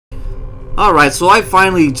Alright, so I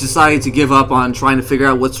finally decided to give up on trying to figure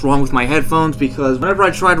out what's wrong with my headphones, because whenever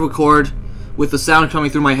I try to record with the sound coming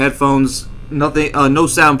through my headphones, nothing, no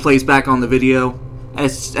sound plays back on the video, and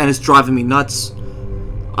it's driving me nuts.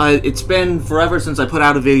 It's been forever since I put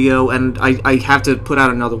out a video, and I have to put out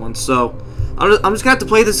another one, so I'm just gonna have to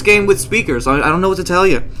play this game with speakers. I don't know what to tell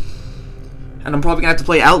you. And I'm probably gonna have to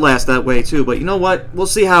play Outlast that way too, but you know what? We'll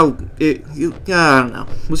see how it... I don't know.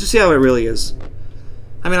 We'll just see how it really is.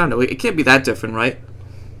 I mean, I don't know. It can't be that different, right?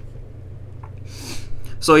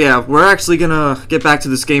 So yeah, we're actually gonna get back to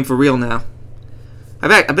this game for real now.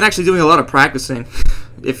 I've been actually doing a lot of practicing,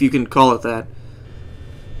 if you can call it that.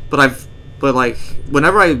 But like,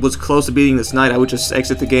 whenever I was close to beating this night, I would just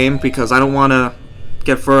exit the game because I don't want to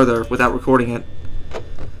get further without recording it.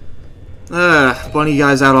 Bunny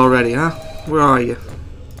guy's out already, huh? Where are you?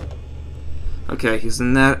 Okay, he's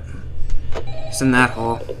in that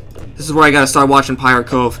hall. This is where I gotta start watching Pirate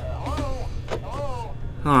Cove.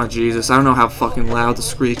 Oh, Jesus. I don't know how fucking loud the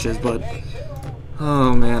screech is, but...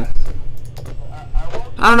 oh, man.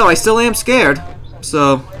 I don't know. I still am scared.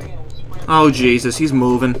 So... oh, Jesus. He's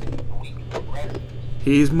moving.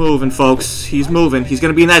 He's moving, folks. He's moving. He's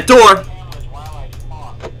gonna be in that door!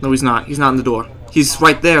 No, he's not. He's not in the door. He's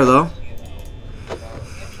right there, though.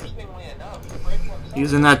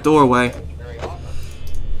 He's in that doorway.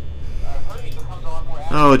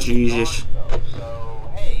 Oh, Jesus.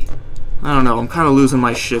 I don't know, I'm kind of losing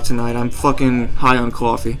my shit tonight. I'm fucking high on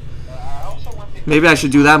coffee. Maybe I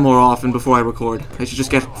should do that more often before I record. I should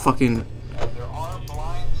just get fucking...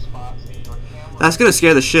 that's gonna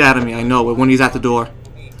scare the shit out of me, I know, when he's at the door.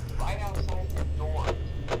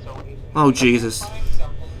 Oh, Jesus.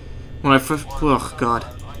 When I first... oh, God.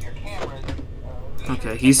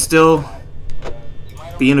 Okay, he's still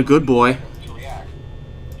being a good boy.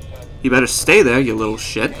 You better stay there, you little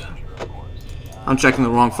shit. I'm checking the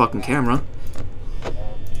wrong fucking camera.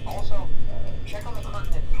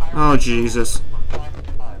 Oh, Jesus.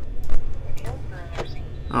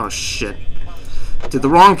 Oh, shit. Did the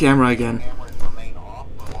wrong camera again.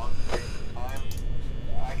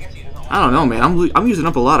 I don't know, man. I'm using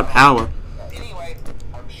up a lot of power.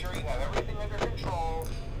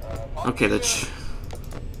 Okay,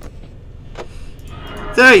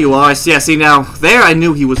 there you are. Yeah, see now, there I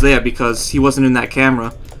knew he was there because he wasn't in that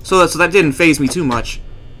camera. So that didn't faze me too much.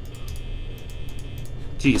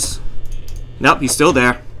 Jeez. Nope, he's still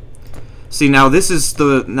there. See, now this is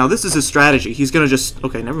his strategy. He's gonna just...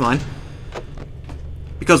 okay, never mind.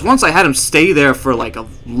 Because once I had him stay there for like a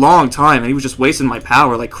long time, and he was just wasting my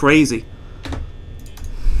power like crazy.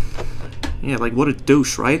 Yeah, like what a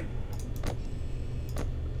douche, right?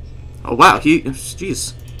 Oh wow,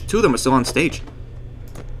 jeez. Two of them are still on stage.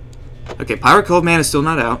 Okay, Pirate Cove Man is still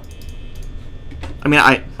not out. I mean,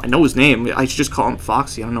 I know his name. I should just call him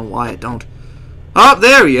Foxy. I don't know why I don't. Oh,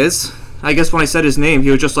 there he is. I guess when I said his name,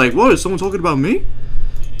 he was just like, what, is someone talking about me?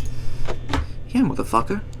 Yeah,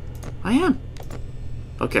 motherfucker. I am.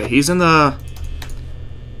 Okay, he's in the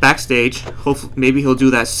backstage. Hopefully, maybe he'll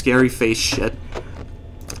do that scary face shit.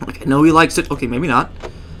 Okay, no, he likes it. Okay, maybe not.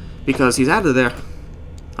 Because he's out of there.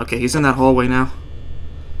 Okay, he's in that hallway now.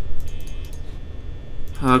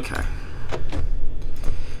 Okay.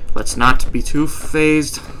 Let's not be too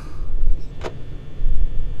phased.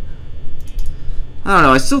 I don't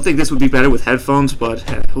know, I still think this would be better with headphones, but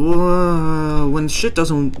when shit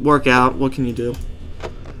doesn't work out, what can you do?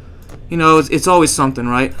 You know, it's always something,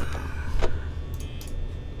 right?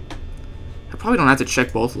 I probably don't have to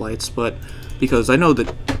check both lights, but because I know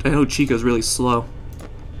Chica's really slow.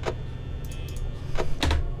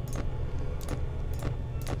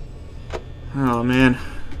 Oh man,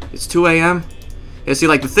 it's 2 a.m. Yeah, see,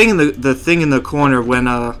 like the thing in the corner when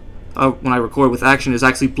I record with action is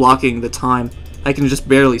actually blocking the time. I can just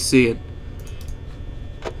barely see it.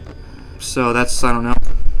 So that's, I don't know.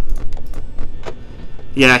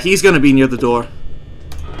 Yeah, he's gonna be near the door.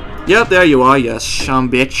 Yep, there you are, you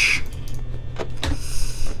shum bitch.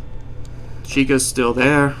 Chica's still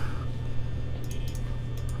there.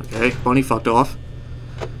 Okay, Bunny fucked off.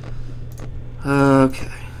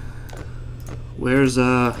 Okay. Where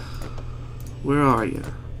are you?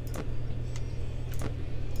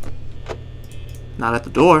 Not at the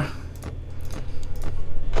door.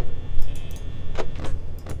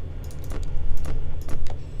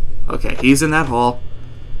 Okay, he's in that hall.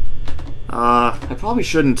 I probably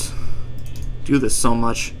shouldn't do this so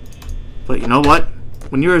much. But you know what?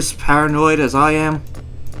 When you're as paranoid as I am,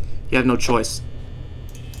 you have no choice.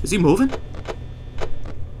 Is he moving?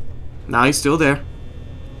 Nah, he's still there.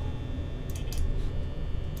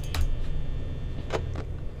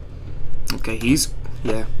 Okay, he's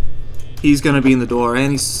gonna be in the door,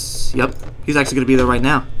 and he's is. Yep. He's actually going to be there right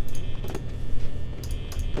now.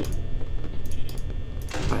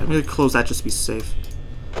 Alright, I'm going to close that just to be safe.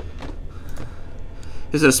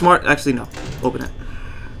 Is it a smart... Actually, no. Open it.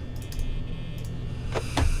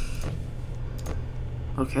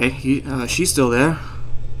 Okay, she's still there.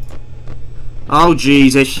 Oh,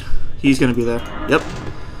 Jesus. He's going to be there. Yep.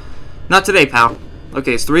 Not today, pal.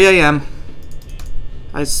 Okay, it's 3 a.m.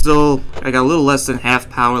 I got a little less than half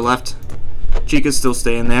power left. Chica's still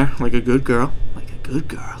staying there, like a good girl. Like a good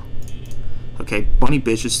girl. Okay, Bunny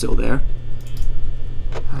Bitch is still there.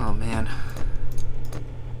 Oh, man.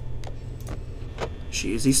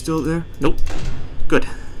 Is he still there? Nope. Good.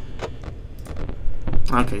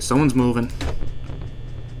 Okay, someone's moving.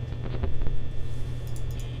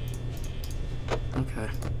 Okay.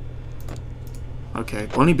 Okay,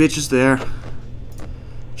 Bunny Bitch is there.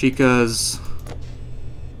 Chica's...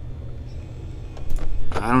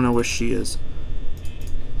 I don't know where she is.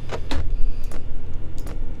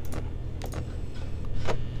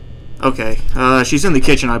 Okay, she's in the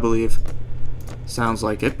kitchen, I believe. Sounds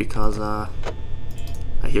like it, because, I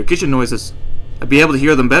hear kitchen noises. I'd be able to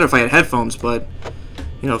hear them better if I had headphones, but,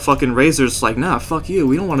 you know, fucking Razor's like, nah, fuck you,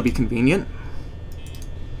 we don't want to be convenient.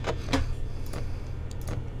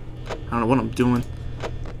 I don't know what I'm doing.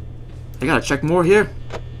 I gotta check more here.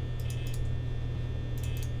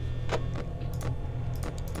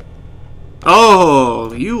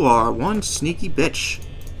 Oh, you are one sneaky bitch.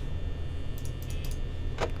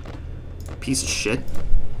 Piece of shit.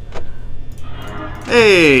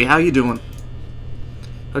 Hey, how you doing?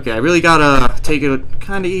 Okay, I really gotta take it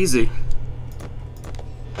kinda easy.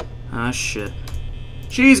 Ah, shit.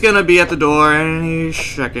 She's gonna be at the door any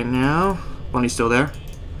second now. Bunny's still there.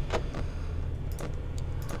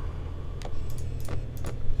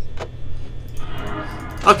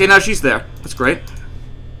 Okay, now she's there. That's great.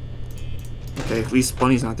 Okay, at least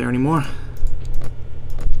Bunny's not there anymore.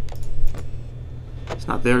 It's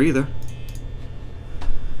not there either.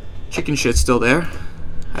 Chicken shit's still there.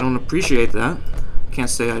 I don't appreciate that. Can't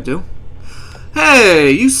say I do.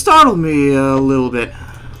 Hey, you startled me a little bit.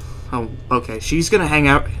 Oh, okay. She's gonna hang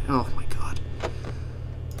out. Oh my god.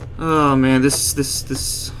 Oh man,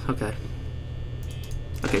 this. Okay.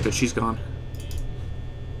 Okay, good. She's gone.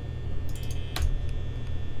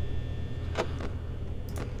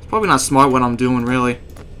 It's probably not smart what I'm doing, really.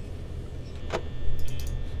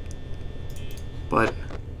 But.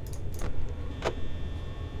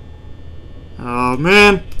 Oh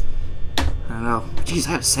man. I don't know. Jeez,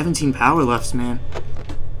 I have 17 power left, man.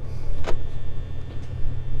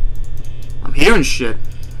 I'm hearing shit.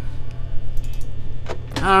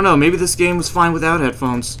 I don't know, maybe this game was fine without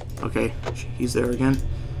headphones. Okay, he's there again.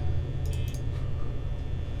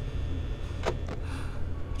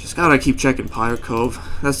 Just gotta keep checking Pirate Cove.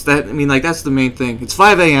 That's that. I mean, like, that's the main thing. It's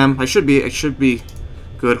 5 a.m. It should be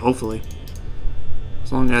good, hopefully.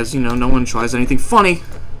 As long as, you know, no one tries anything funny.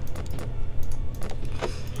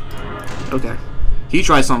 Okay. He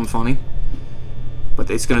tries something funny. But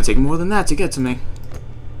it's gonna take more than that to get to me.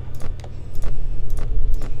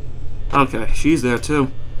 Okay, she's there too.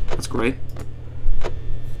 That's great.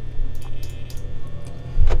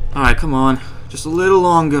 Alright, come on. Just a little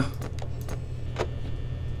longer.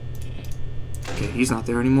 Okay, he's not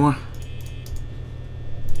there anymore.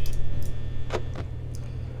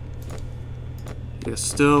 Yeah,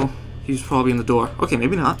 still. He's probably in the door. Okay,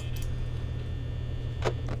 maybe not.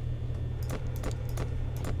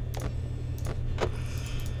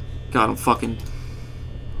 God, I'm fucking...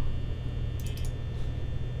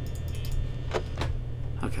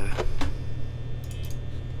 Okay.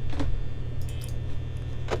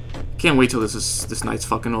 Can't wait till this night's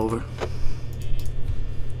fucking over.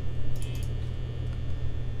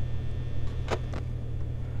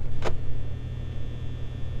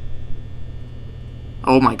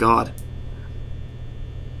 Oh my god.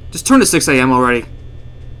 Just turn to 6 a.m. already.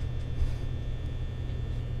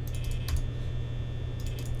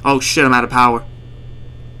 Oh shit, I'm out of power.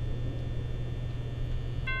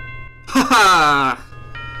 Haha!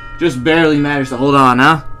 Just barely managed to hold on,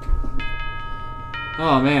 huh?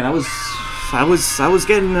 Oh man, I was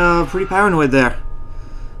getting pretty paranoid there.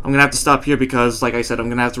 I'm gonna have to stop here because, like I said, I'm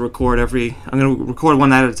gonna have to record I'm gonna record one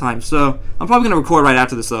night at a time. So I'm probably gonna record right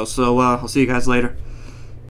after this though. So I'll see you guys later.